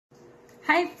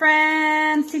Hi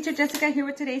friends, Teacher Jessica here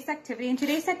with today's activity. In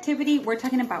today's activity, we're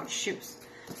talking about shoes.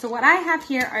 So what I have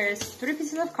here are 3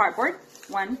 pieces of cardboard.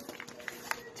 1,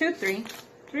 2, 3.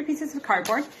 3 pieces of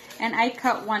cardboard. And I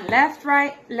cut one left,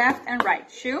 and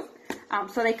right shoe.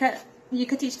 So you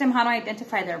could teach them how to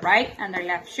identify their right and their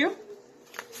left shoe.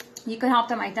 You could help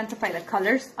them identify the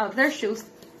colors of their shoes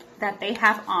that they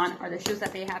have on, or the shoes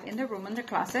that they have in their room, in their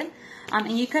closet.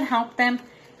 And you could help them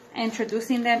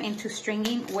introducing them into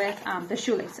stringing with the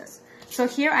shoelaces. So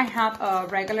here I have a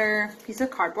regular piece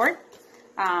of cardboard.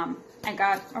 I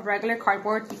got a regular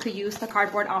cardboard. You could use the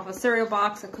cardboard off a cereal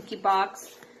box, a cookie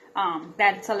box.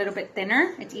 That's a little bit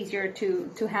thinner. It's easier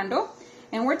to handle.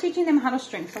 And we're teaching them how to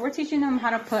string. So we're teaching them how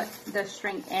to put the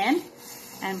string in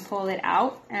and pull it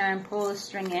out, and pull the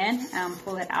string in and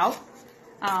pull it out.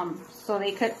 So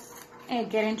they could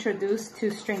get introduced to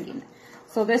stringing.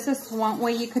 So this is one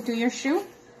way you could do your shoe.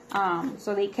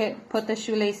 So they could put the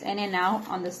shoelace in and out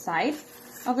on the side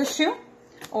of the shoe,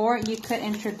 or you could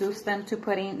introduce them to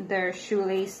putting their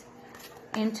shoelace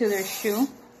into their shoe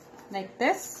like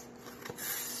this.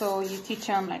 So you teach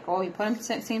them like, oh, you put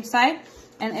them same side,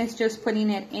 and it's just putting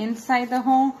it inside the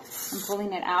hole and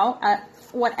pulling it out.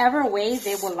 Whatever way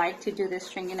they would like to do this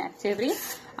stringing activity.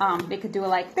 They could do it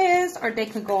like this, or they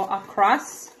could go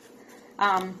across,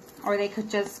 or they could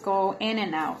just go in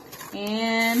and out,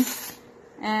 in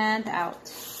and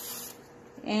out,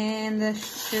 in the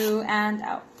shoe and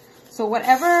out. So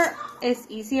whatever is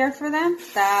easier for them,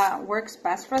 that works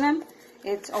best for them,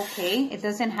 it's okay. It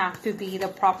doesn't have to be the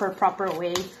proper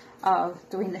way of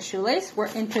doing the shoelace.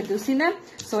 We're introducing them,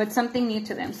 so it's something new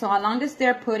to them. So as long as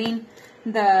they're putting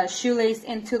the shoelace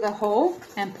into the hole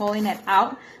and pulling it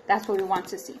out, that's what we want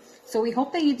to see. So we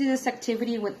hope that you do this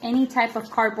activity with any type of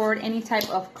cardboard, any type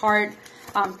of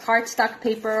cardstock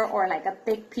paper, or like a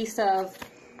thick piece of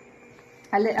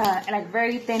like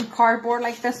very thin cardboard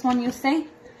like this one, you say,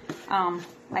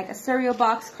 like a cereal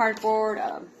box cardboard,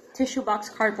 tissue box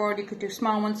cardboard. You could do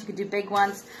small ones, you could do big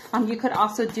ones. You could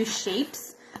also do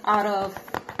shapes out of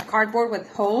cardboard with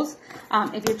holes.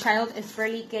 If your child is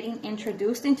really getting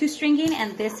introduced into stringing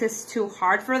and this is too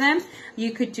hard for them,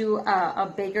 you could do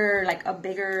a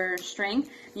bigger string.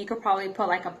 You could probably put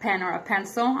like a pen or a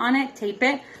pencil on it, tape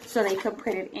it, so they could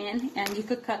put it in, and you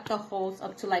could cut the holes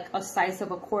up to like a size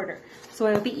of a quarter. So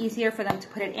it'll be easier for them to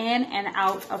put it in and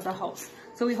out of the holes.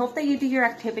 So we hope that you do your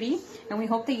activity, and we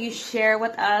hope that you share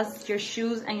with us your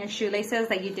shoes and your shoelaces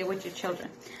that you did with your children.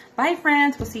 Bye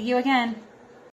friends, we'll see you again.